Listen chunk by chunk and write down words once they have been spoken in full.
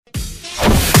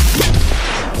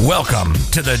Welcome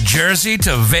to the Jersey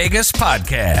to Vegas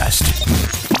podcast.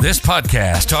 This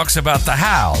podcast talks about the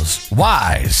hows,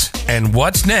 whys, and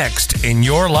what's next in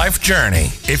your life journey.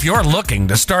 If you're looking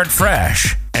to start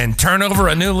fresh and turn over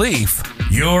a new leaf,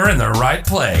 you're in the right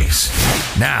place.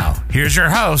 Now, here's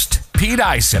your host, Pete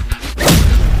Isip.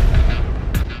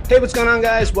 Hey, what's going on,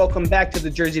 guys? Welcome back to the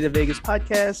Jersey to Vegas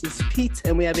podcast. It's Pete,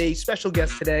 and we have a special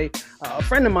guest today, a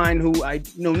friend of mine who I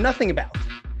know nothing about.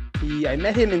 I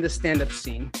met him in the stand-up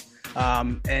scene,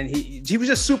 and he was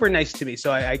just super nice to me.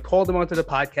 So I called him onto the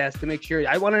podcast to make sure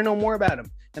I want to know more about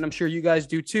him, and I'm sure you guys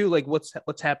do too. Like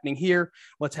what's happening here,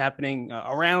 what's happening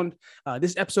around.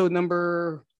 This episode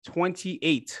number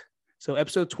 28. So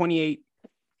episode 28,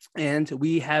 and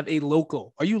we have a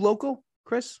local. Are you local,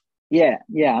 Chris? Yeah,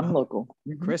 I'm local.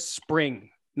 Chris Spring,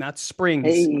 not Springs.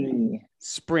 Hey.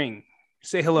 Spring.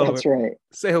 Say hello. That's right.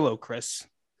 Say hello, Chris.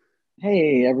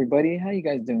 Hey, everybody. How you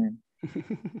guys doing? How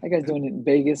you guys doing in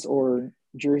Vegas or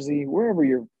Jersey, wherever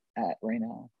you're at right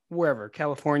now? Wherever.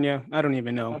 California. I don't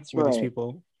even know That's where right. these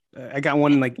people. I got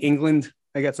one in like England.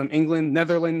 I got some England,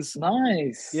 Netherlands.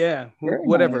 Nice. Yeah. Very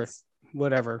Whatever. nice.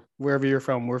 Whatever, wherever you're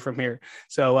from, we're from here.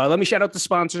 So let me shout out the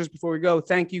sponsors before we go.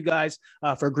 Thank you guys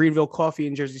for Greenville Coffee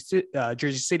in Jersey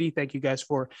City. Thank you guys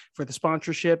for the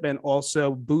sponsorship, and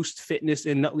also Boost Fitness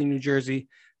in Nutley, New Jersey.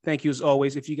 Thank you as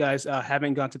always. If you guys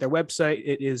haven't gone to their website,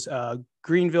 it is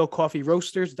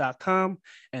greenvillecoffeeroasters.com.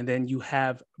 And then you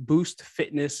have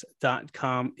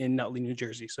boostfitness.com in Nutley, New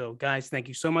Jersey. So guys, thank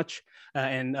you so much.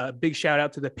 And a big shout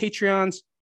out to the Patreons.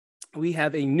 We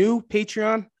have a new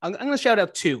Patreon. I'm going to shout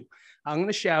out two. I'm going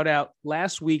to shout out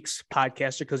last week's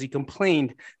podcaster because he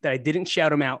complained that I didn't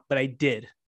shout him out, but I did.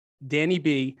 Danny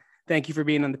B, thank you for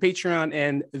being on the Patreon,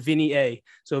 and Vinny A.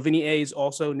 So Vinny A is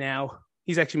also now,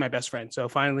 he's actually my best friend. So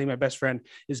finally, my best friend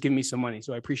is giving me some money.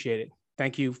 So I appreciate it.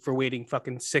 Thank you for waiting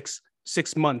fucking six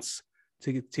months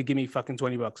to give me fucking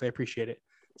 $20. I appreciate it.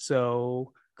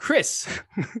 So Chris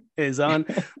is on.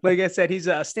 Like I said, he's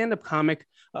a stand-up comic.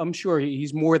 I'm sure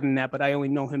he's more than that, but I only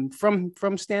know him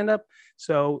from stand-up.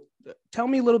 So tell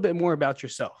me a little bit more about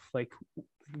yourself. Like,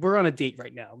 we're on a date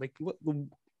right now. Like, what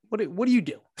do you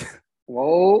do?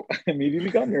 Whoa!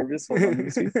 Immediately got nervous. Hold on,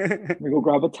 let me go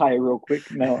grab a tie real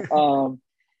quick. No,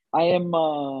 I am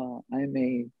a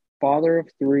father of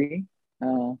three.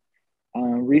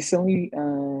 Recently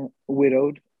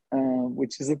widowed,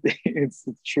 which is a thing. It's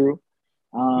true.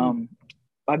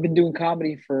 I've been doing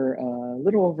comedy for a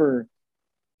little over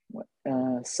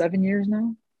 7 years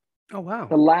now. Oh, wow.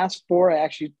 The last 4 I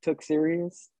actually took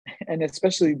serious, and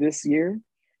especially this year,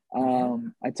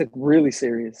 I took really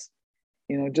serious,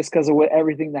 just because of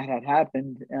everything that had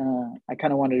happened. I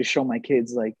kind of wanted to show my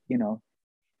kids, like,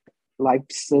 life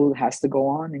still has to go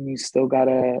on, and you still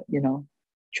gotta,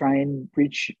 try and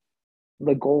reach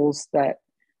the goals that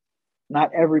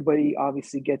not everybody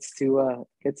obviously gets to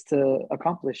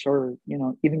accomplish, or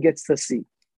even gets to see.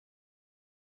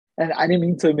 And I didn't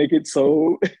mean to make it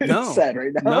so sad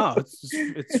right now. No, it's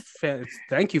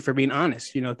thank you for being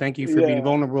honest. Thank you for being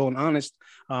vulnerable and honest.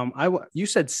 You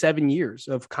said 7 years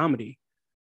of comedy.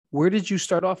 Where did you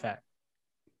start off at?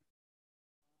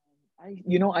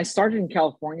 I started in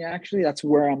California. Actually, that's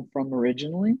where I'm from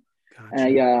originally.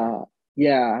 Gotcha.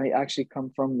 I actually come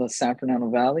from the San Fernando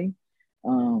Valley.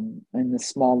 In this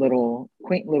small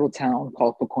quaint little town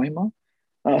called Pacoima,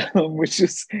 which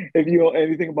is, if you know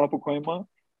anything about Pacoima,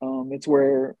 it's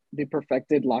where they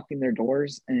perfected locking their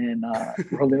doors and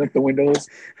rolling up the windows.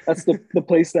 That's the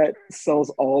place that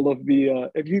sells all of the,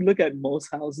 if you look at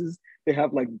most houses, they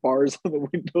have like bars on the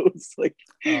windows. Like,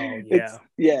 oh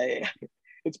yeah.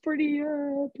 It's pretty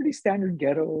standard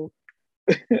ghetto.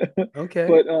 Okay.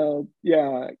 But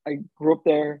I grew up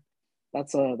there.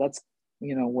 That's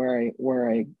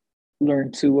where I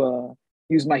learned to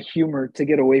use my humor to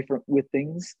get away with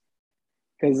things.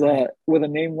 Because with a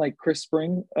name like Chris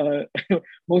Spring,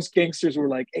 most gangsters were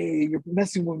like, "Hey, you're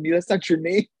messing with me. That's not your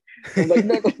name." I'm like,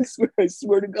 "No, I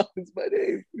swear to God, it's my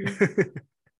name."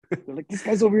 They're like, "This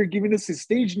guy's over here giving us his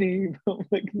stage name." I'm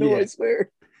like, "No, Yeah. I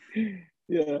swear."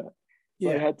 Yeah.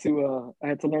 I had to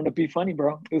learn to be funny,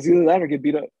 bro. It was either that or get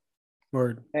beat up.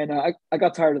 Word. And I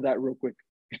got tired of that real quick.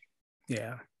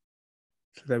 Yeah.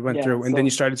 So that went through, and then you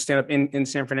started stand up in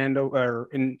San Fernando, or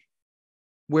in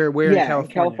where in California?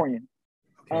 In California.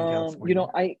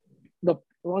 Okay,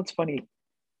 It's funny.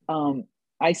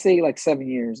 I say like 7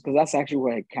 years because that's actually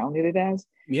what I counted it as.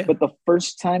 Yeah. But the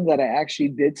first time that I actually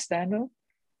did stand up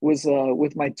was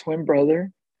with my twin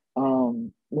brother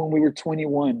when we were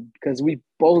 21, because we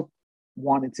both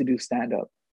wanted to do stand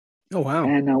up. Oh wow.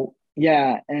 And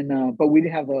but we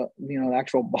didn't have the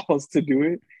actual balls to do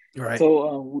it. Right.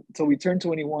 So we turned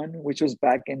 21, which was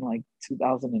back in like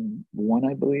 2001,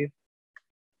 I believe.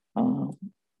 Um,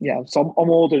 yeah, so I'm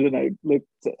older than I look.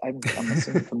 I'm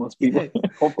assuming to most people, Yeah.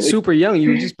 hopefully. Super young.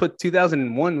 You just put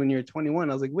 2001 when you were 21.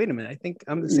 I was like, wait a minute. I think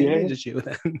I'm the same Yeah, age as you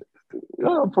then. yeah,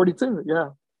 I'm 42. Yeah,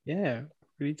 Yeah,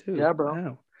 32. yeah, bro.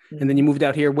 Wow. And then Mhm. you moved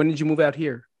out here. When did you move out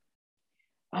here?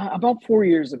 About 4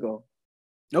 years ago.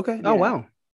 Okay. Oh, Yeah, wow.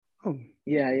 Oh,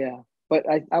 yeah. But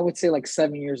I would say like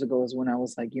 7 years ago is when I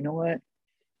was like, you know what?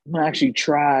 I'm gonna actually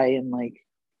try and like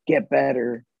get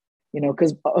better,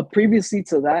 because previously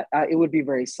to that, it would be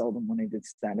very seldom when I did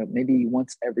stand up, maybe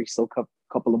once every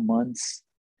couple of months,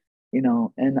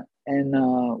 and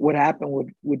what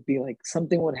happened would be like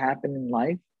something would happen in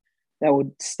life that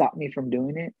would stop me from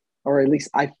doing it, or at least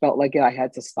I felt like I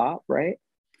had to stop, right?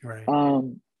 right.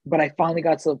 But I finally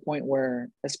got to the point where,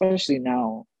 especially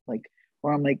now, like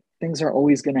where I'm like, things are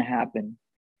always gonna happen,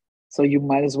 so you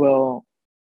might as well,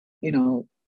 you know,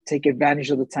 take advantage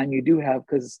of the time you do have.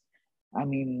 Because, I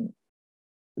mean,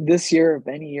 this year, if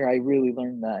any year, I really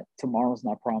learned that tomorrow's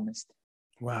not promised.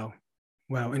 Wow.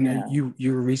 Wow. And Yeah.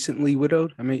 you were recently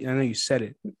widowed? I mean, I know you said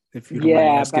it, if you don't mind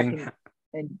me Yeah. Back asking.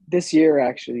 in this year,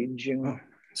 actually, in Oh, June.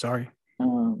 sorry.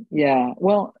 Yeah.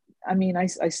 Well, I mean, I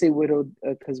say widowed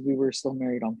because we were still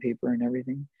married on paper and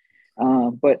everything.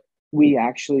 But we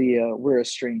actually we're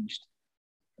estranged.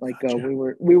 Like Gotcha.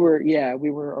 we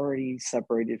were already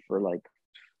separated for like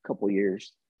a couple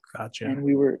years. Gotcha. And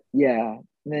we were, yeah.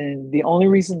 Then the only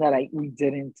reason that we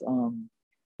didn't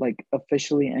like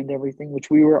officially end everything, which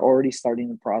we were already starting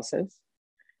the process,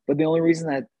 but the only reason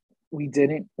that we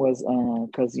didn't was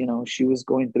because she was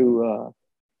going through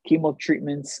chemo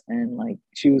treatments, and like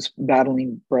she was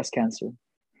battling breast cancer.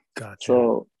 Gotcha.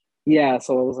 So yeah,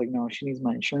 so I was like, no, she needs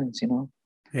my insurance.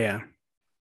 Yeah.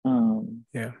 um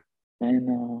Yeah.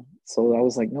 and so I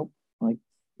was like, nope, like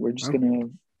we're just Well, gonna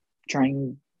try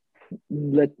and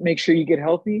make sure you get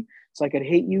healthy, so I could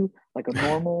hate you like a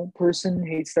normal person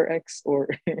hates their ex. Or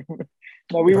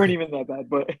no, we weren't right. even that bad,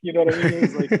 but you know what I mean. It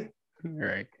was like,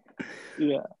 right.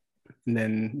 yeah, And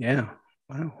then, yeah.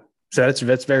 Wow. So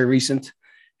that's very recent.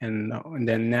 And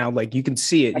then now, like, you can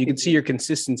see it. I You can could see do. your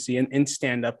consistency in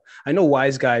stand up. I know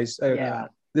Wise Guys. Yeah,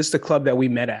 This is the club that we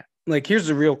met at. Like, here's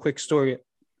a real quick story.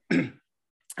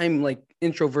 I'm like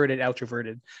introverted,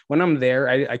 outroverted. When I'm there,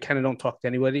 I kind of don't talk to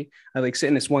anybody. I like sit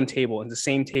in this one table, in the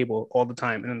same table all the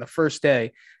time. And then the first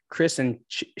day, Chris and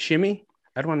Shimmy,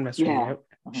 I don't want to mess with yeah,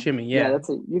 you. Shimmy, yeah. yeah. That's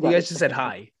it. You You got guys it. just said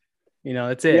hi.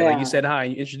 That's it. Like you Yeah. said hi,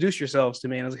 you introduced yourselves to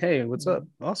me, and I was like, "Hey, what's up?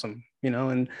 Awesome."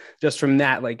 And just from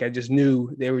that, like I just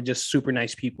knew they were just super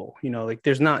nice people. Like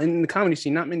there's not in the comedy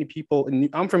scene, not many people.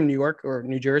 I'm from New York or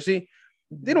New Jersey.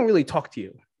 They don't really talk to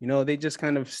you. They just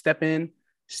kind of step in,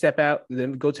 step out,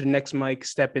 then go to the next mic,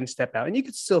 step in, step out, and you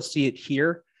could still see it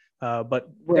here. But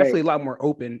definitely Right. a lot more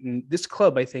open. And this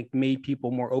club, I think, made people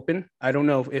more open. I don't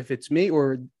know if it's me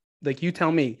or like you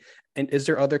tell me. And is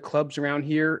there other clubs around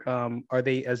here? Are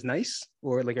they as nice,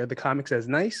 or like are the comics as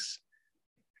nice?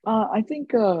 I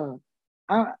think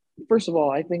I, first of all,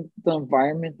 I think the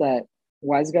environment that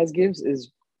Wise Guys gives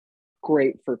is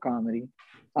great for comedy.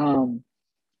 Um,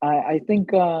 I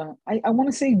think I want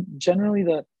to say generally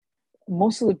that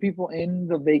most of the people in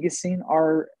the Vegas scene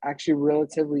are actually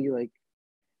relatively like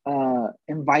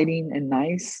inviting and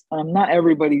nice. Not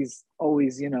everybody's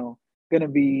always, gonna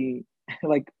be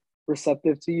like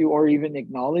receptive to you or even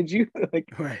acknowledge you. Like,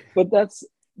 Right. but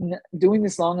doing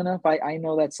this long enough. I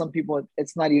know that some people,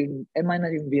 it might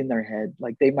not even be in their head.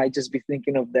 Like they might just be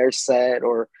thinking of their set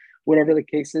or whatever the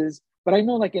case is. But I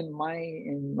know, like in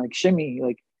like Shimmy,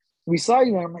 like we saw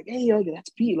you and I'm like, hey, like that's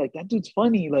Pete. Like that dude's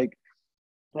funny.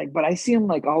 But I see him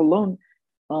like all alone.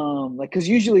 Like, cause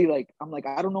usually like I'm like,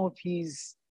 I don't know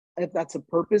if that's a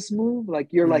purpose move. Like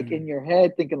you're like in Mm, your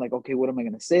head thinking like, okay, what am I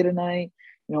gonna say tonight?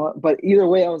 But either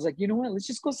way, I was like, you know what, let's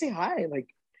just go say hi. Like,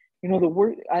 the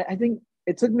word I think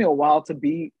it took me a while to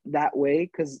be that way,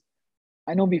 because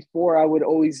I know before I would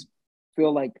always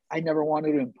feel like I never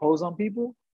wanted to impose on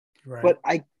people, right.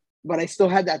 but I still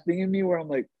had that thing in me where I'm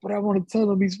like, but I want to tell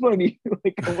him he's funny.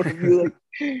 Like I want to be like,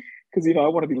 because I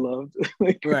want to be loved,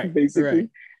 like right. Right. basically. Give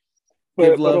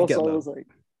But love, also get I love. was like,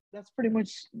 that's pretty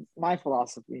much my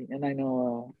philosophy, and I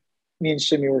know me and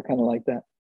Shimmy were kind of like that.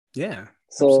 Yeah,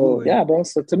 So absolutely. yeah, bro.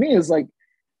 So to me, it's like,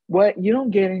 what, you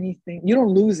don't get anything, you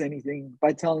don't lose anything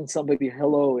by telling somebody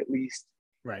hello at least,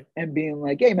 Right. and being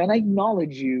like, hey man, I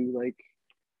acknowledge you, like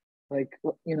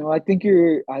I think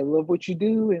I love what you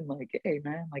do, and like, hey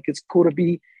man, like it's cool to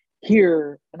be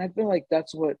here. And I feel like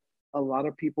that's what a lot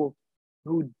of people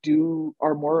who do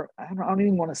are more, I don't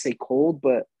even want to say cold,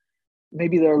 but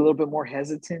maybe they're a little bit more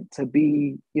hesitant to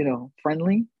be,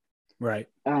 friendly. Right.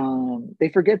 They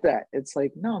forget that. It's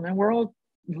like, no, man, we're all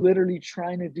literally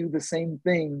trying to do the same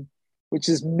thing, which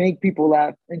is make people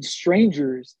laugh, and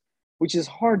strangers, which is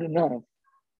hard enough.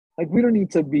 Like, we don't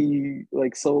need to be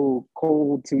like so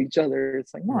cold to each other.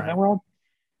 It's like, no, man, Right.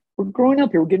 we're growing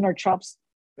up here. We're getting our chops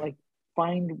like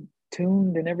fine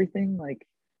tuned and everything. Like,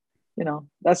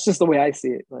 that's just the way I see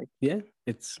it. Like, Yeah,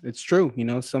 it's true.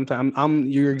 Sometimes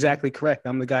you're exactly correct.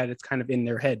 I'm the guy that's kind of in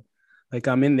their head. Like,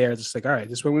 I'm in there, just like, all right,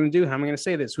 this is what we're gonna do. How am I gonna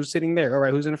say this? Who's sitting there? All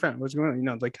right, who's in the front? What's going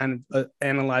on? Like, kind of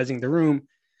analyzing the room.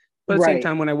 But at the same right,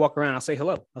 time, when I walk around, I'll say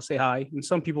hello. I'll say hi. And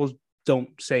some people don't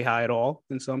say hi at all,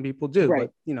 and some people do. right,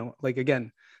 But like,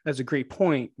 again, that's a great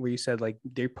point where you said like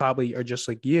they probably are just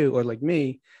like you or like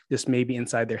me, just maybe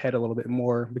inside their head a little bit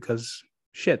more because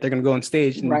shit, they're gonna go on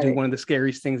stage and do right, one of the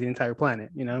scariest things in the entire planet.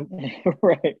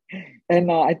 right.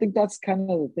 And I think that's kind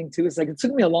of the thing too. It's like, it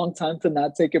took me a long time to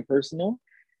not take it personal,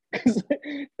 because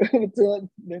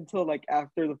until like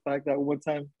after the fact that one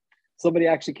time somebody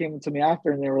actually came to me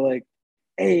after and they were like,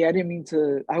 hey, I didn't mean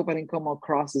to, I hope I didn't come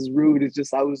across as rude. It's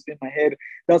just, I was in my head.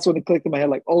 That's when it clicked in my head,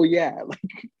 like, oh yeah,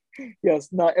 like, yes,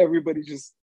 not everybody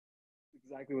just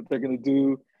exactly what they're gonna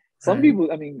do. Some Right.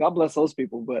 people, I mean, God bless those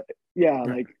people, but yeah, Right.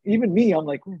 like even me, I'm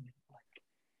like,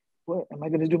 what am I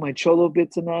gonna do, my cholo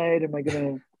bit tonight? Am I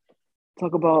gonna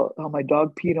talk about how my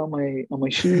dog peed on my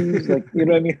shoes? Like, you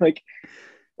know what I mean? Like,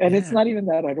 and it's Yeah. not even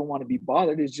that I don't want to be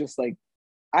bothered. It's just like,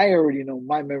 I already know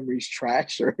my memory's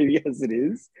trash already as it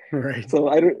is. Right. So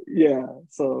I don't, yeah.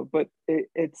 So, but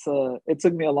it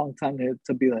took me a long time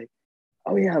to be like,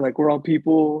 oh yeah, like we're all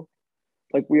people,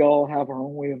 like we all have our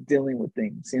own way of dealing with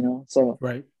things. So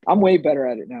Right. I'm way better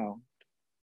at it now.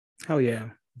 Hell yeah.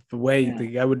 The way Yeah.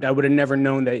 like, I would have never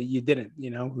known that you didn't,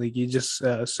 like you just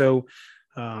so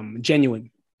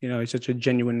genuine, it's such a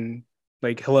genuine,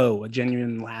 like, hello, a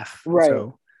genuine laugh. Right.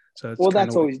 So it's Well, kind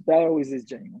of what, that always is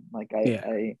genuine. Like yeah.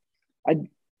 I,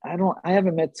 I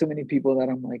haven't met too many people that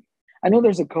I'm like, I know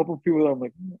there's a couple of people that I'm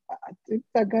like, I think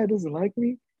that guy doesn't like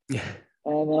me. Yeah.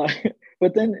 And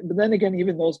but then again,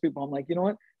 even those people, I'm like, you know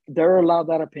what? They're allowed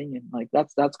that opinion. Like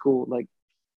that's cool. Like,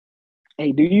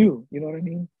 hey, do you? You know what I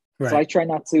mean? So I Right. try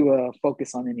not to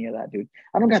focus on any of that, dude.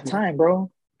 I don't got time, bro.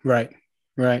 Right.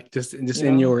 Right. Just You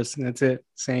in know? yours. And that's it.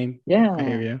 Same. I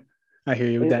hear Yeah. you. I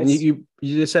hear you with that. And It's you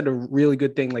just said a really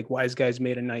good thing. Like, Wise Guys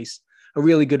made a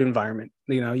really good environment.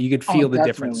 You could oh, feel the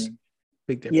difference. definitely.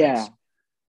 Big Yeah, difference.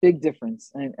 big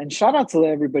difference. And shout out to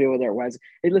everybody over there at Wise.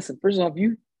 Hey, listen, first off,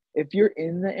 if you're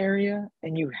in the area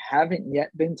and you haven't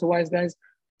yet been to Wise Guys,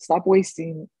 stop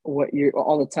wasting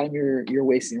all the time you're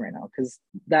wasting right now, because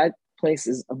that place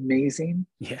is amazing.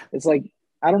 Yeah. It's like,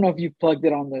 I don't know if you've plugged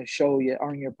it on the show yet or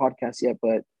on your podcast yet,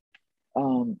 but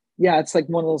yeah, it's like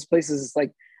one of those places. It's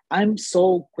like, I'm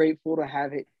so grateful to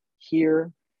have it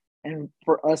here and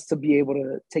for us to be able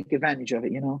to take advantage of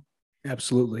it.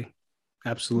 Absolutely.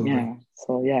 Absolutely. Yeah.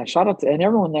 So yeah, shout out to, and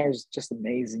everyone there is just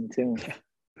amazing too. Yeah.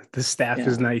 The staff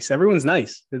is Yeah. nice. Everyone's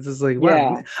nice. It's just like, wow.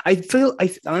 Yeah.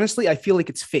 I honestly, I feel like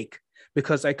it's fake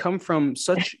because I come from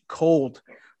such cold,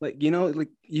 like, like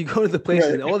you go to the places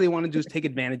Right. and all they want to do is take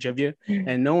advantage of you,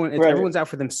 and Right. everyone's out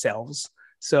for themselves.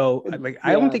 So like,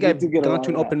 I don't Yeah, think we do I've get a gone lot to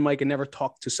of an that. open mic and never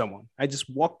talked to someone. I just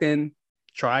walked in,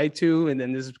 tried to, and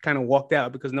then just kind of walked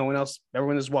out because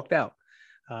everyone just walked out.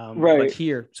 But Right.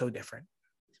 here, so different.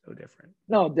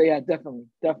 No, yeah, definitely.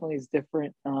 Definitely is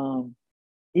different.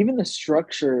 Even the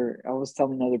structure, I was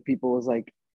telling other people, was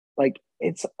like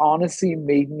it's honestly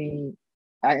made me,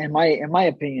 in my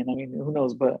opinion, I mean, who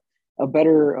knows, but a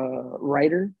better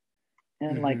writer,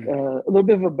 and like Mhm. a little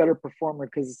bit of a better performer,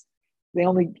 because they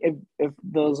only, if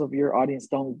those of your audience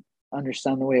don't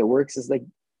understand the way it works, is like,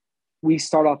 we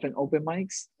start off in open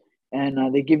mics,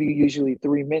 and they give you usually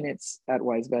 3 minutes at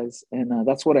Wise Guys, and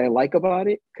that's what I like about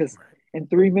it, because Right. in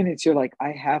 3 minutes you're like,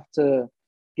 I have to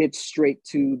get straight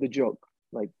to the joke.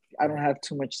 Like, I don't Right. have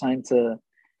too much time to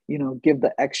give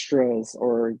the extras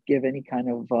or give any kind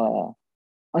of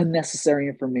unnecessary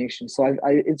information. So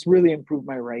it's really improved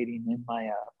my writing and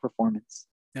my performance.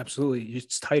 Absolutely.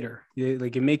 It's tighter.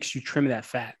 Like, it makes you trim that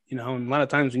fat, and a lot of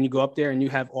times when you go up there and you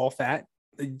have all fat,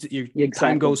 your time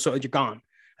Exactly. goes, so you're gone.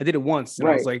 I did it once and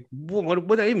I was Right. like, what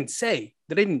did I even say?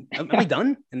 Am I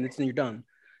done? And then you're done.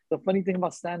 The funny thing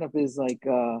about stand up is like,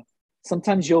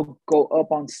 sometimes you'll go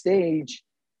up on stage,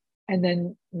 and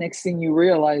then next thing you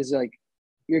realize, like,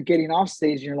 you're getting off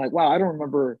stage and you're like, wow, I don't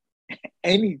remember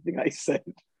anything I said.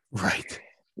 Right.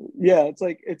 Yeah,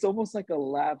 it's almost like a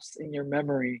lapse in your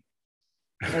memory.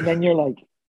 And then you're like,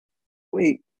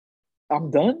 wait, I'm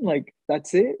done? Like,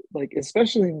 that's it? Like,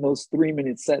 especially in those 3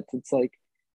 minute sets, it's like,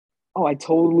 oh, I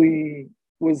totally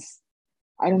was,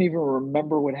 I don't even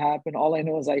remember what happened. All I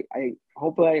know is I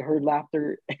hopefully I heard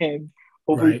laughter, and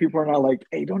hopefully Right. people are not like,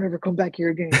 hey, don't ever come back here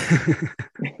again.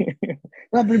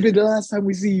 Not gonna be the last time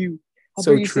we see you. How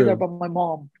So about you say that true. about my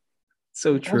mom?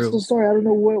 So Like, I'm so true. sorry. I don't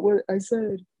know what I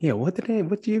said. Yeah. What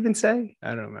do you even say? I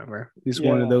don't remember. It's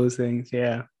one of Yeah. those things.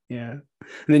 Yeah. Yeah. And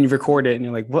then you record it and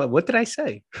you're like, what did I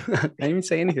say? I didn't even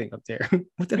say anything up there.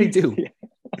 What did I do? Yeah.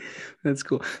 That's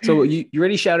cool. So you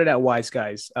already shouted out Wise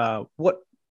Guys.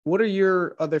 What are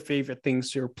your other favorite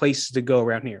things or places to go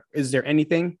around here? Is there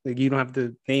anything like you don't have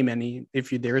to name any if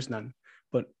there is none?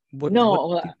 But what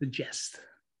No, do you suggest?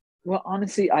 well,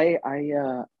 honestly, I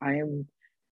am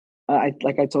I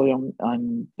like I told you,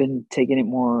 I'm been taking it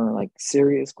more like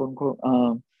serious, quote unquote.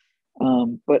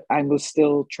 But I was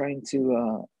still trying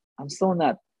to. I'm still in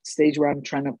that stage where I'm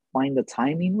trying to find the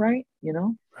timing right.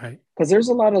 Right. Because there's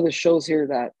a lot of the shows here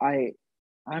that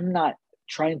I'm not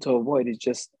trying to avoid. It's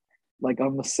just like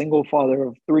I'm a single father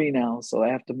of three now, so I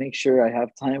have to make sure I have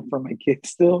time for my kids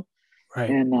still, Right.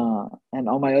 and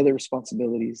all my other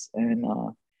responsibilities. And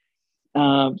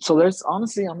so there's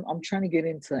honestly, I'm trying to get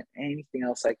into anything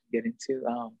else I can get into.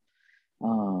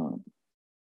 Um,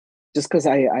 just because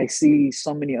I see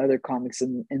so many other comics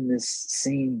in this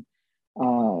scene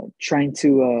trying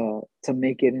to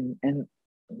make it, and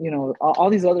all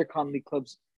these other comedy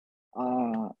clubs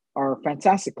are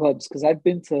fantastic clubs because I've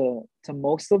been to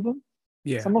most of them.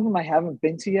 Yeah. Some of them I haven't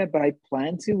been to yet, but I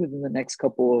plan to within the next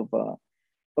couple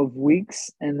of weeks.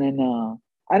 And then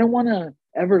I don't want to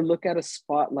ever look at a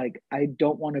spot like I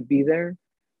don't want to be there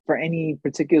for any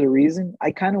particular reason.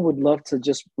 I kind of would love to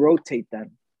just rotate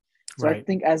them. So I Right.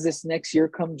 think as this next year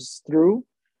comes through,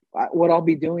 what I'll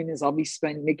be doing is I'll be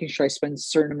making sure I spend a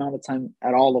certain amount of time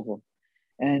at all of them.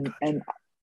 Gotcha. And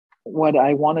what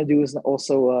I want to do is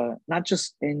also not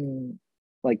just in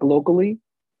like locally,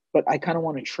 but I kind of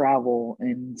want to travel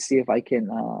and see if I can,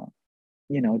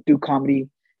 do comedy,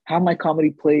 have my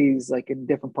comedy plays like in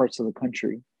different parts of the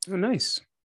country. Oh, nice.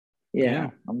 Yeah, Yeah.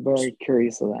 I'm very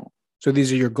curious of that. So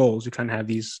these are your goals. You kind of have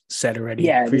these set already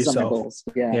Yeah, for these are my yourself. goals.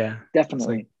 Yeah, Yeah.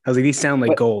 definitely. I was like, these sound like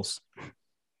But goals.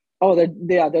 oh,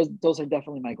 yeah, those are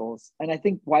definitely my goals. And I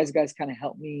think Wise Guys kind of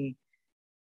helped me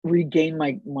regain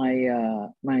my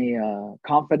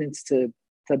confidence to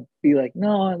be like,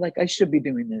 no, like I should be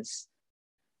doing this.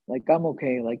 Like I'm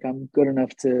okay. Like I'm good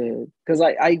enough to, because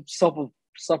I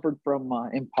suffered from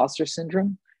imposter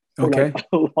syndrome for like Okay.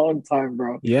 a long time,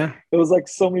 bro. Yeah. It was like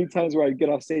so many times where I'd get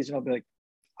off stage and I'll be like,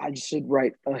 I should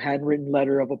write a handwritten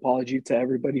letter of apology to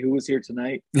everybody who was here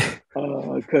tonight,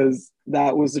 because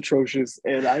that was atrocious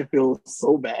and I feel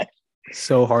so bad.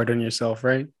 So hard on yourself,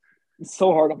 right? It's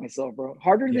so hard on myself, bro.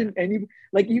 Harder Yeah. than any,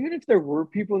 like, even if there were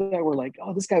people that were like,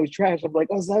 oh, this guy was trash. I'm like,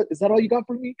 oh, is that all you got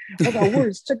for me? I got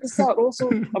words. Check this out.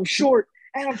 Also, I'm short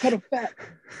and I'm kind of fat.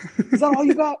 Is that all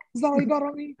you got? Is that all you got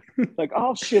on me? Like,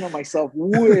 I'll shit on myself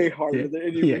way Yeah. harder than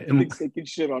Yeah. anybody thinks they can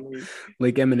shit on me.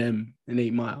 Like Eminem in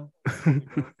 8 Mile.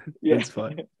 Yeah. That's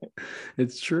fun.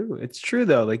 It's true. It's true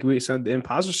though. So the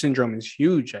imposter syndrome is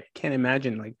huge. I can't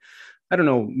imagine I don't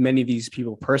know many of these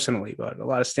people personally, but a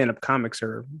lot of stand-up comics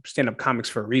are stand-up comics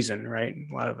for a reason, right?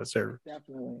 A lot of us are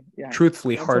Definitely. Yeah.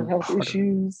 truthfully Mental health hard.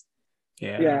 issues.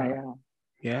 Yeah. Yeah. Yeah.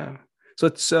 Yeah.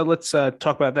 So let's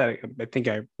talk about that. I think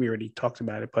we already talked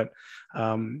about it, but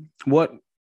what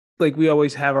like we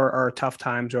always have our tough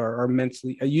times or our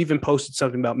mentally. You even posted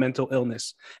something about mental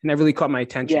illness, and that really caught my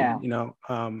attention. Yeah.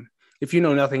 If you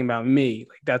know nothing about me,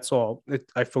 like that's all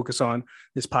I focus on.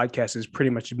 This podcast is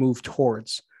pretty much moved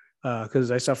towards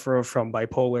because I suffer from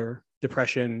bipolar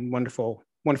depression. Wonderful,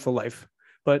 wonderful life,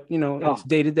 but it's Oh,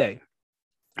 day to day.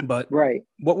 But right.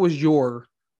 what was your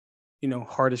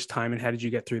hardest time, and how did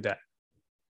you get through that?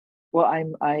 Well, I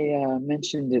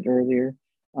mentioned it earlier.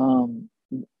 Um,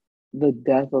 the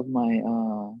death of my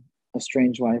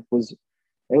estranged wife was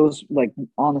like,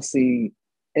 honestly,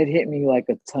 it hit me like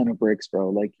a ton of bricks, bro.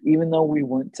 Like, even though we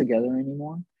weren't together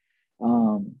anymore,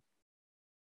 um,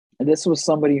 and this was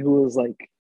somebody who was like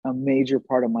a major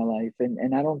part of my life,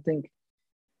 and I don't think,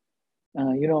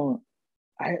 uh, you know,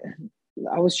 I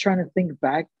I was trying to think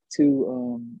back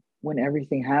to when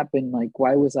everything happened. Like,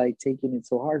 why was I taking it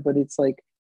so hard? But it's like,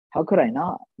 how could I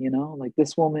not? Like,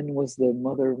 this woman was the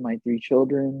mother of my three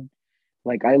children.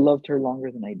 Like, I loved her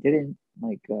longer than I didn't.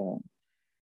 Like,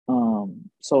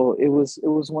 so it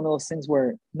was one of those things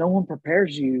where no one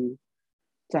prepares you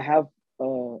to have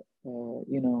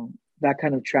that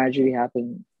kind of tragedy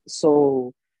happen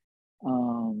so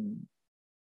um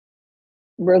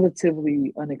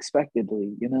relatively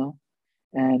unexpectedly,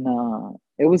 and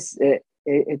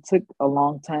it took a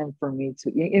long time for me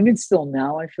to, even still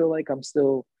now, I feel like I'm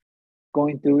still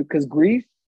going through it, because grief,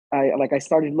 I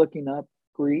started looking up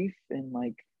grief and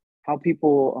like how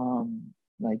people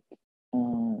like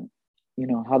you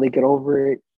know, how they get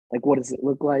over it, like what does it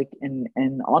look like, and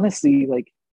honestly, like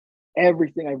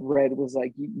everything I've read was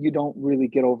like you don't really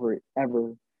get over it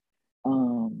ever,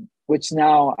 which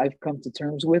now I've come to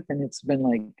terms with, and it's been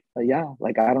like yeah,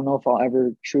 like I don't know if I'll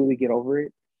ever truly get over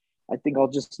it. I think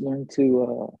I'll just learn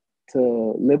to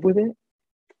live with it.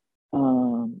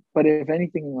 But if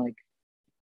anything,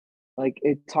 like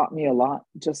it taught me a lot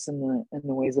just in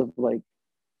the ways of like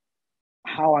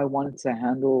how I wanted to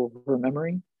handle her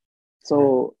memory.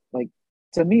 So like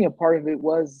to me, a part of it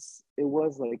was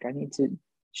like I need to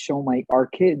show our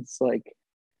kids like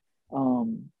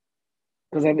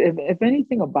because if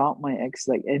anything about my ex,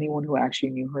 like anyone who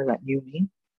actually knew her that knew me,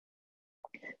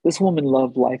 this woman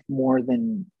loved life more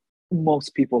than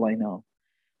most people I know.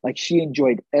 Like she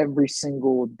enjoyed every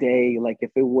single day, like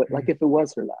if it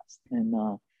was her last.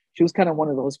 And she was kind of one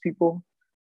of those people.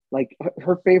 Like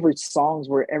her favorite songs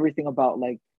were everything about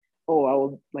like, oh, I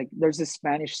will like. There's this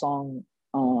Spanish song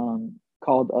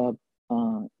called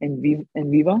En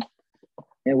Viva,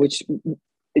 and which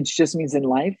it just means in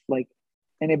life, like,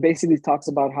 and it basically talks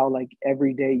about how like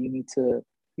every day you need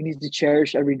to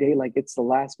cherish every day like it's the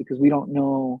last, because we don't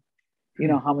know, you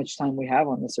know, how much time we have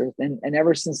on this earth. And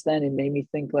ever since then, it made me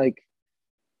think like,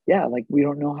 yeah, like we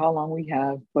don't know how long we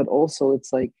have, but also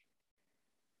it's like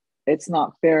it's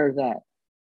not fair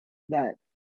that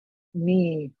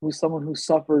me, who's someone who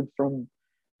suffered from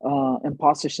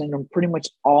imposter syndrome pretty much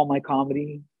all my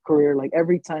comedy career, like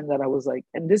every time that I was like,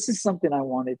 and this is something I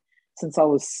wanted since I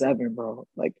was 7, bro.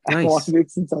 Like Nice. I wanted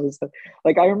it since I was 7.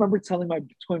 Like I remember telling my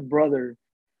twin brother,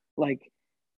 like,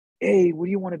 hey, what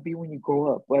do you want to be when you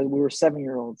grow up? Well, we were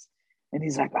 7-year-olds. And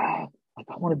he's like, like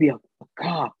I want to be a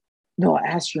cop, no, an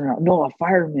astronaut, no, a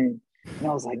fireman. And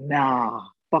I was like, nah,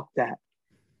 fuck that.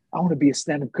 I want to be a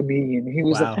stand-up comedian. And he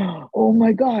was like, Wow. oh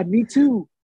my God, me too.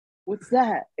 What's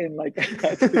that? And like I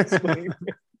had to explain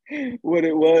what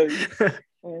it was.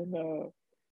 And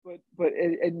but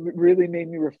it really made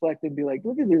me reflect and be like,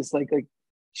 look at this. Like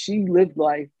she lived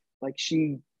life like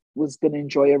she was gonna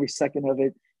enjoy every second of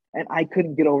it. And I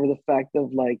couldn't get over the fact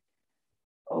of like,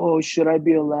 oh, should I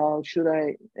be allowed? Should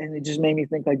I? And it just made me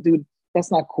think like, dude,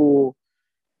 that's not cool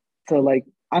to like,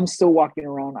 I'm still walking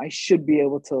around. I should be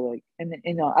able to like, and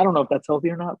I don't know if that's healthy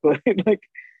or not, but like,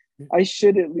 I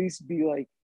should at least be like,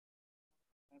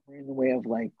 in the way of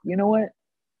like, you know what?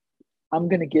 I'm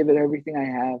going to give it everything I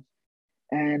have.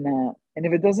 And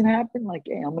if it doesn't happen, like,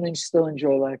 hey, I'm going to still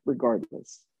enjoy life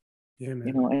regardless. Yeah, man.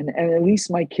 You know, and at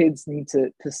least my kids need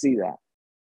to see that.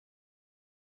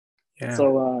 Yeah.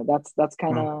 So that's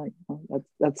kind of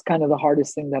that's kind of the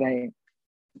hardest thing that I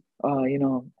you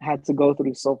know, had to go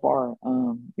through so far.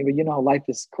 But you know, life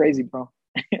is crazy, bro.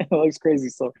 Life's crazy.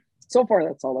 So far,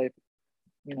 that's all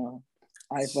you know,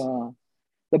 I've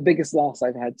the biggest loss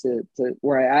I've had to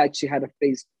where I actually had to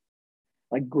face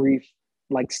like grief,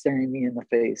 like staring me in the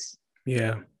face.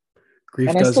 Yeah. Grief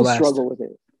And I does still last. struggle with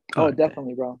it. Oh,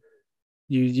 definitely, bro.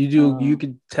 You do, you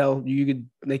could tell, you could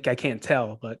like, I can't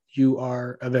tell, but you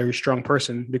are a very strong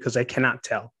person because I cannot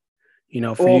tell, you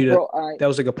know, for you to, bro, that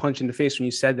was like a punch in the face when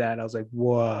you said that. I was like,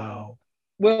 whoa.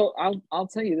 Well, I'll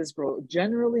tell you this, bro.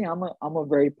 Generally, I'm a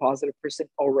very positive person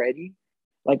already.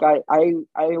 Like I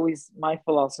always, my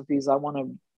philosophy is I want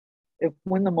to, if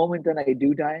when the moment that I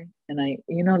do die, and I,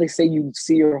 you know, they say you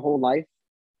see your whole life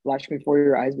flash before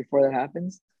your eyes before that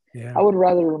happens. Yeah. I would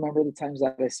rather remember the times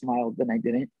that I smiled than I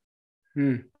didn't.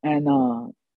 And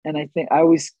I think I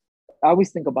always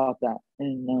think about that.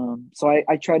 And so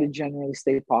I try to generally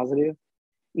stay positive,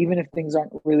 even if things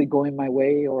aren't really going my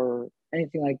way or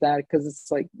anything like that, because it's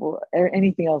like, well,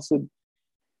 anything else would,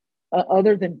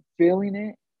 other than feeling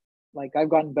it, like I've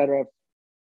gotten better at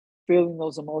feeling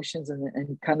those emotions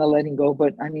and kind of letting go.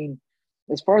 But I mean,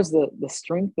 as far as the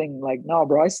strength thing, like, no,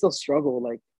 bro, I still struggle.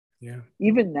 Like, Yeah.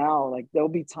 even now, like there'll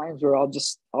be times where I'll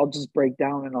just break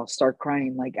down and I'll start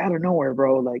crying like out of nowhere,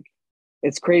 bro. Like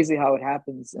it's crazy how it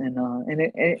happens. And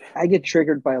I get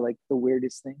triggered by like the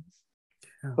weirdest things.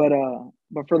 Yeah.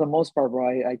 But for the most part, bro,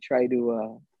 I try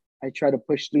to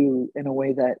push through in a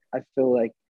way that I feel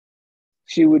like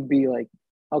she would be like,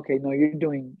 okay, no, you're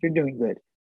doing good,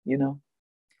 you know?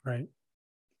 Right.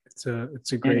 It's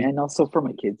a great, and also for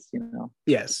my kids, you know?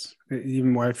 yes.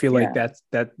 Even more, I feel like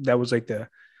that was like the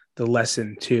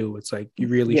lesson too. It's like, you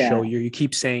really show you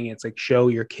keep saying it. It's like, show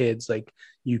your kids, like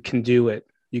you can do it.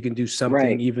 You can do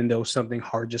something, even though something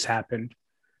hard just happened,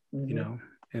 you know?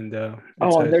 And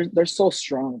they're so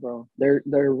strong, bro. They're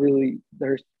really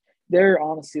they're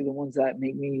honestly the ones that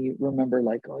make me remember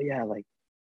like, oh yeah, like,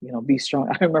 you know, be strong.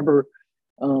 I remember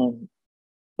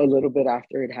a little bit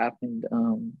after it happened,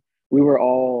 we were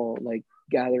all like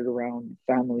gathered around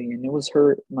family, and it was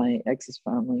my ex's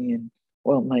family, and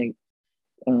well, my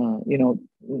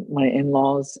my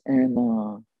in-laws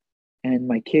and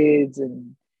my kids,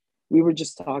 and we were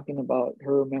just talking about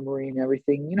her memory and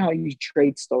everything. You know how you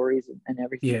trade stories and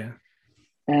everything. Yeah.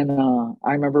 And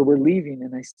I remember we're leaving,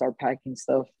 and I start packing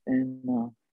stuff,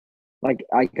 and like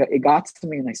it got to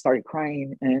me, and I started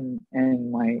crying, and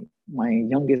my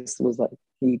youngest was like,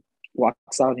 he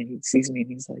walks out and he sees me,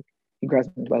 and he's like, he grabs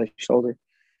me by the shoulder,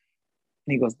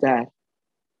 and he goes, "Dad,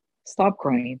 stop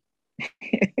crying."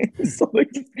 So like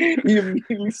he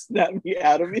immediately snapped me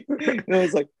out of me, and I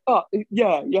was like, "Oh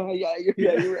yeah,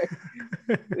 you're right."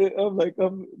 I'm like,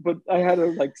 but I had to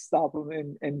like stop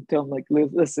him and tell him like,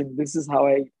 "Listen, this is how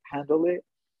I handle it.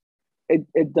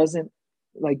 It doesn't,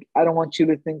 like, I don't want you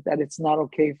to think that it's not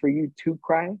okay for you to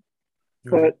cry,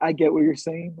 but I get what you're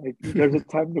saying. Like, there's a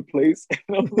time and a place."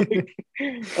 And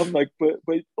I'm like, but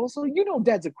also,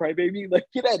 Dad's a crybaby. Like,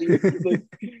 get out of here. Like,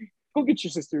 go get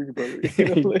your sister and your brother.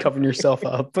 Like, Covering yourself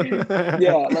up. Yeah.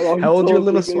 Like, oh, how old's your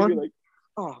littlest one?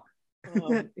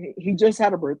 Like, he just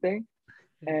had a birthday,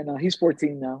 and he's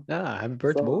 14 now. Happy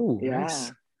birthday! So, Oh, yeah,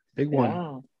 nice. Big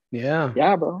one.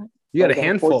 Yeah, Bro. You got like a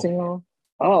handful. 14-year-old.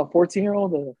 Oh,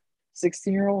 14-year-old, a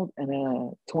 16-year-old, and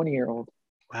a 20-year-old.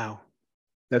 Wow,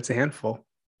 that's a handful.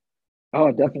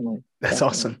 Oh, definitely. That's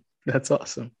awesome. That's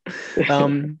awesome.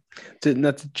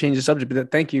 Not to change the subject, but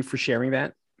thank you for sharing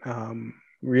that.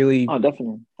 Really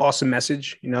definitely awesome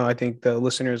message. I think the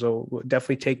listeners will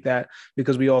definitely take that,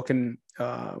 because we all can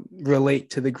relate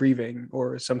to the grieving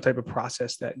or some type of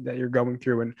process that you're going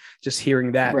through. And just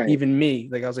hearing that, right. Even me,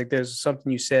 like, I was like, there's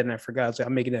something you said and I forgot. I was like,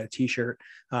 I'm making it a t-shirt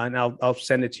and I'll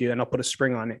send it to you, and I'll put a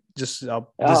spring on it.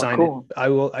 I'll design cool.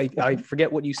 it. I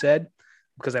forget what you said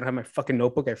because I don't have my fucking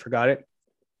notebook. I forgot it,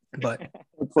 but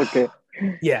it's okay.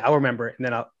 Yeah, I'll remember it, and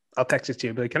then I'll text it to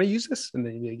you. Be like, can I use this? And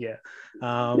then you'll be like, yeah.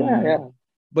 Yeah.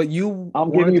 But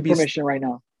I'm giving you permission right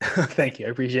now. Thank you. I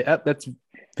appreciate it. That's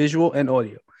visual and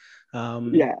audio.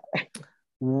 Yeah.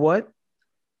 What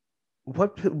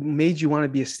made you want to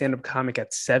be a stand-up comic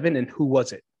at 7, and who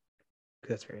was it?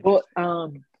 That's very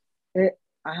interesting.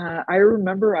 I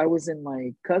remember I was in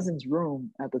my cousin's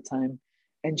room at the time,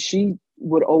 and she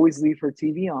would always leave her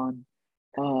TV on.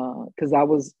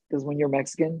 Because when you're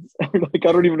Mexican, like,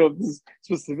 I don't even know if this is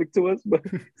specific to us, but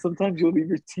sometimes you'll leave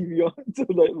your TV on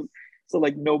so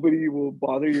nobody will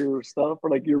bother your stuff or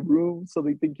like your room, so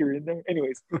they think you're in there.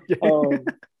 Anyways,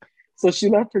 so she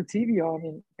left her TV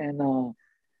on, and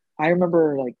I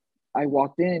remember, like, I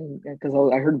walked in because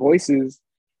I heard voices,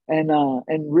 and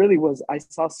really I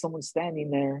saw someone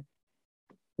standing there,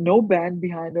 no band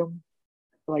behind them,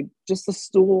 like just a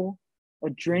stool, a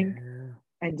drink,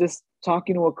 and just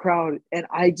talking to a crowd. And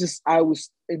I was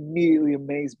immediately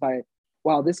amazed by it.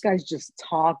 Wow, this guy's just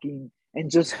talking and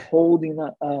just holding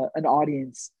an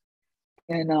audience.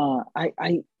 And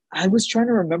I was trying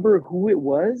to remember who it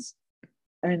was,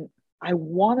 and I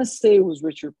want to say it was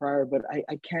Richard Pryor, but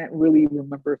I can't really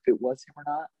remember if it was him or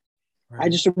not. Right. I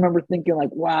just remember thinking,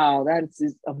 like, wow, that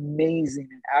is amazing.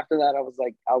 And after that, I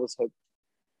was hooked.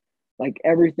 Like,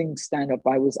 everything stand up,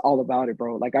 I was all about it,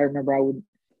 bro. Like, I remember I would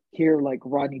hear like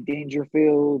Rodney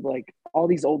Dangerfield, like all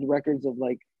these old records of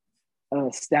like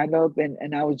stand up,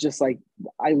 and I was just like,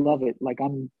 I love it. Like,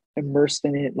 I'm immersed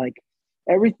in it. Like,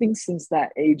 everything since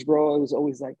that age, bro, I was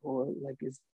always like, oh,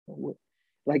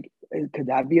 like, could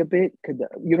that be a bit?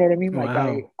 You know what I mean? Like,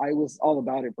 wow. I was all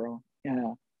about it, bro.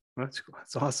 Yeah. That's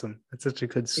awesome. That's such a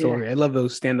good story. Yeah. I love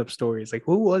those stand-up stories. Like,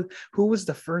 who was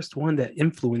the first one that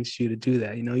influenced you to do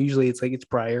that? Usually it's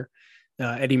Pryor.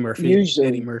 Eddie Murphy.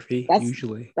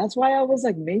 Usually. That's why I was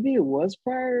like, maybe it was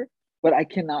Pryor, but I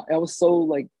cannot. I was so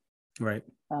like, right.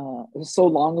 It was so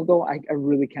long ago. I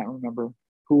really can't remember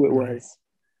who it was.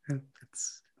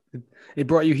 It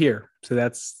brought you here, so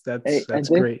that's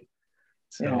great.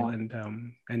 So yeah.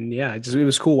 And yeah, it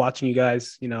was cool watching you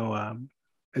guys.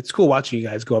 It's cool watching you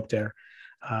guys go up there,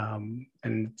 and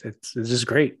it's just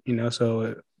great.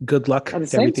 So good luck. To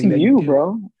everything to you,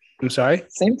 bro. I'm sorry.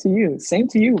 Same to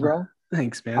you, bro.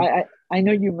 Thanks, man. I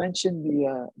know you mentioned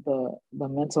the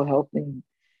mental health thing,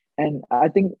 and I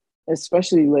think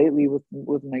especially lately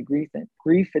with my grief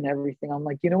and everything, I'm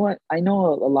like, you know what? We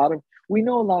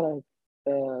know a lot of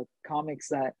comics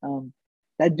that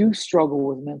do struggle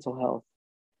with mental health.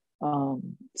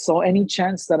 So any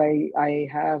chance that I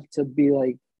have to be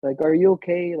like, are you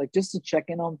okay? Like, just to check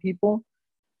in on people.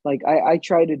 Like, I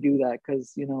try to do that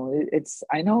because,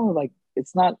 I know, like,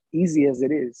 it's not easy as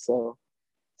it is. So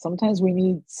sometimes we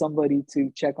need somebody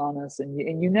to check on us, and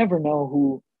you never know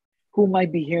who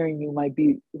might be hearing you,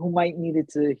 who might need it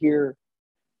to hear,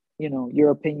 your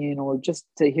opinion, or just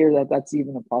to hear that that's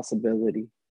even a possibility.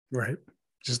 Right.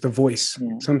 Just the voice.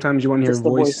 Yeah. Sometimes you want to hear Just a the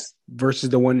voice versus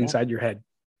the one Yeah. inside your head.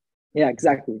 Yeah,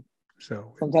 exactly.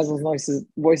 So Sometimes those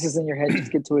voices in your head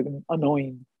just get too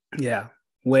annoying. yeah,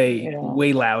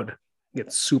 way loud.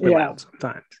 Gets super loud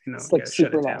sometimes. It's like shut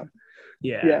super it down. loud.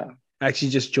 Yeah. I actually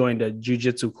just joined a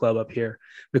jiu-jitsu club up here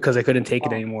because I couldn't take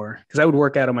it anymore. Because I would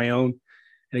work out on my own,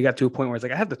 and it got to a point where it's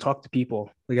like I have to talk to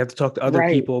people. Like I have to talk to other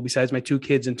people besides my 2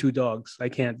 kids and 2 dogs. I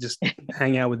can't just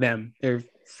hang out with them. They're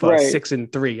 6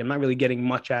 and 3. I'm not really getting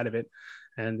much out of it,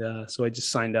 and so I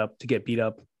just signed up to get beat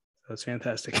up. So it's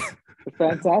fantastic.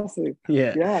 Fantastic.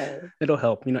 Yeah. It'll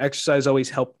help. Exercise always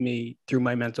helped me through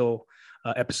my mental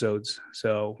episodes.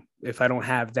 So if I don't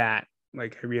have that,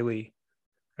 like I really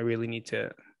need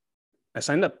to. I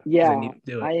signed up. Yeah, I need to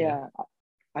do it.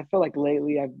 I feel like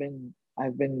lately I've been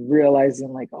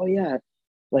realizing like, oh yeah,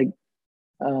 like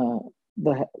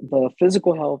the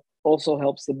physical health also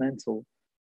helps the mental.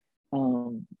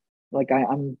 Like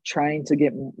I'm trying to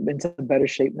get into better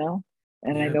shape now,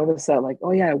 and I noticed that like,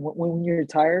 oh yeah, when you're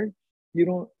tired,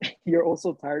 you're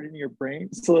also tired in your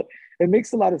brain. So it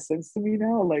makes a lot of sense to me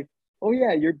now. Like, oh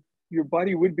yeah, your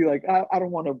body would be like, I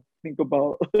don't want to think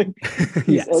about like,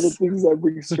 these other things that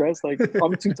bring stress. Like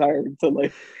I'm too tired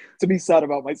to be sad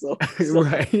about myself. So.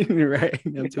 Right.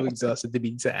 I'm too exhausted to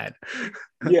be sad.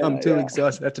 Yeah, I'm too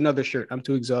exhausted. That's another shirt. I'm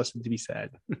too exhausted to be sad.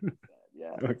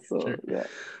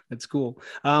 That's cool.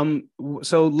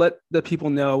 So let the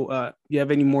people know you have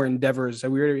any more endeavors.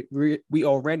 We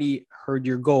already heard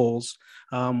your goals.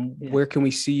 Where can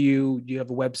we see you? Do you have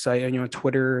a website? Are you on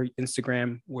Twitter,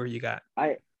 Instagram? Where you got?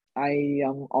 I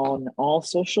am on all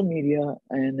social media,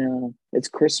 and it's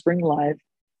Chris Spring Live.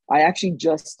 I actually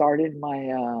just started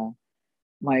my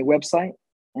my website,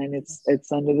 and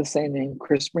it's under the same name,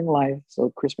 Chris Spring Live.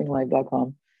 So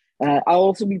chrisspringlive.com. I'll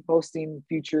also be posting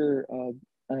future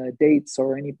dates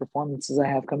or any performances I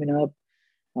have coming up,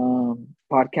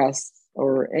 podcasts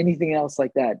or anything else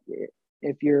like that.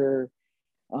 If you're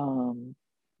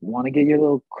want to get your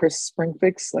little Chris Spring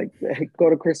fix, like go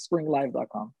to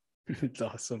chrisspringlive.com. It's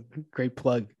awesome. Great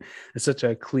plug. That's such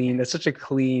a clean.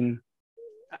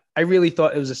 I really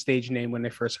thought it was a stage name when I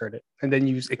first heard it, and then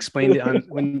you explained it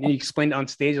when you explained it on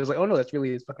stage. I was like, "Oh no, that's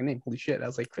really his fucking name." Holy shit! I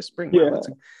was like, "Chris Spring." Wow,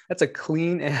 that's a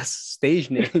clean ass stage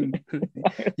name.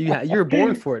 You're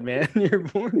born for it, man. You're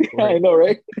born for it. I know,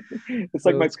 right? It's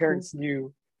like my parents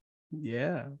knew.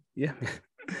 Yeah.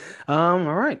 All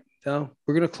right. So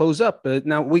we're gonna close up, but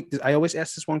now I always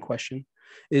ask this one question: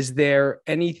 is there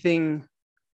anything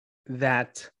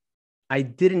that I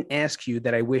didn't ask you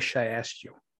that I wish I asked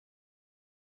you?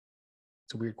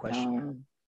 It's a weird question.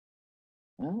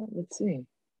 Well, let's see.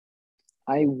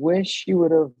 I wish you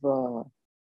would have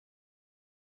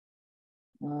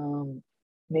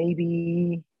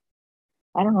maybe,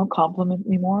 I don't know, compliment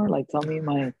me more. Like tell me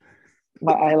my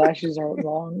eyelashes are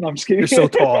long. No, I'm just kidding. You're so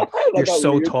tall. You're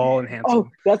so tall and handsome. Oh,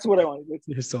 that's what I wanted.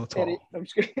 You're so tall. I'm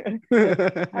just kidding.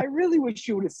 I really wish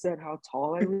you would have said how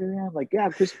tall I really am. Like, yeah,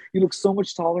 Chris, you look so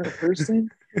much taller in person.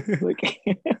 Like,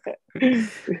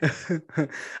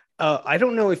 I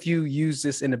don't know if you use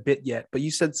this in a bit yet, but you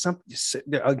said something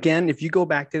again. If you go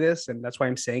back to this, and that's why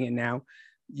I'm saying it now,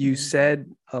 you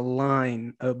said a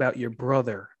line about your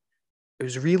brother. It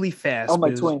was really fast. Oh,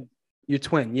 my twin. Your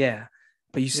twin, yeah.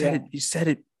 But you said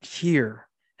it here,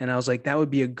 and I was like, that would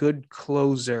be a good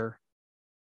closer.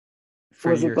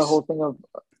 Was it the whole thing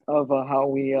of how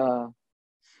we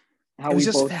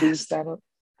both do stand up?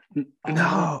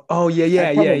 No. Oh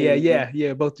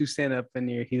yeah. Both do stand up, and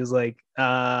he was like,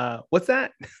 "What's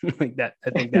that?" Like that. I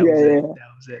think that was it.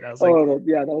 That was it. I was like,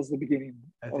 that was the beginning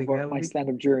of my stand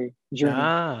up journey.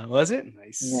 Was it?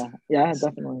 Nice. Yeah,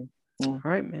 definitely. Yeah. All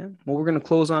right, man. Well, we're gonna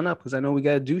close on up because I know we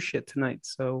gotta do shit tonight.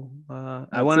 So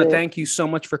I want to thank you so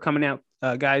much for coming out,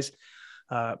 guys.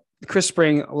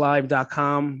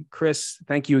 ChrisSpringLive.com. Chris,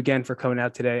 thank you again for coming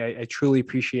out today. I truly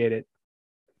appreciate it.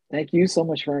 Thank you so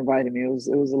much for inviting me. It was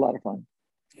a lot of fun.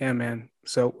 Yeah, man.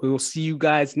 So we will see you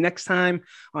guys next time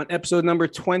on episode number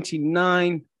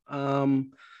 29. I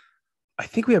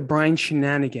think we have Brian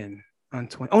Shenanigan on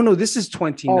 20. Oh no, this is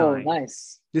 29. Oh,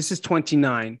 nice. This is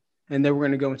 29. And then we're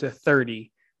going to go into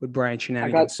 30 with Brian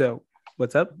Shenanigan. So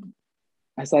what's up?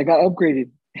 I said I got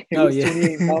upgraded. Oh, yeah.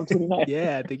 28, now I'm 29.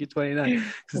 Yeah, I think you're 29.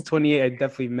 Because 28, I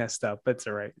definitely messed up. But it's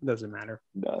all right. It doesn't matter.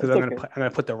 Because I'm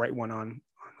gonna put the right one on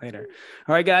later.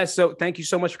 All right, guys. So thank you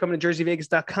so much for coming to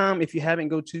jerseyvegas.com. If you haven't,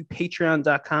 go to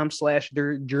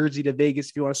patreon.com/jersey-to-vegas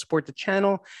if you want to support the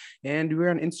channel. And we're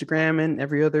on Instagram and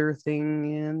every other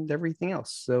thing and everything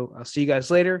else. So I'll see you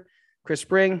guys later. Chris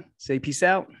Spring, say peace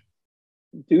out.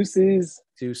 Deuces.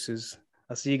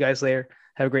 I'll see you guys later.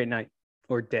 Have a great night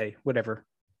or day, whatever.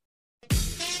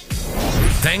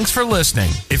 Thanks for listening.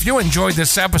 If you enjoyed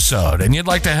this episode and you'd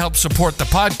like to help support the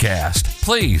podcast,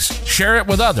 please share it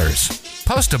with others,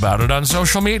 post about it on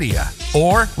social media,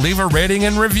 or leave a rating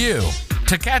and review.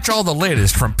 To catch all the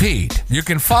latest from Pete, you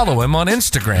can follow him on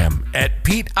Instagram at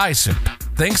Pete Isip.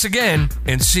 Thanks again,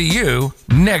 and see you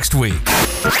next week.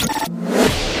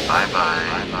 Bye-bye.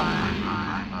 Bye-bye.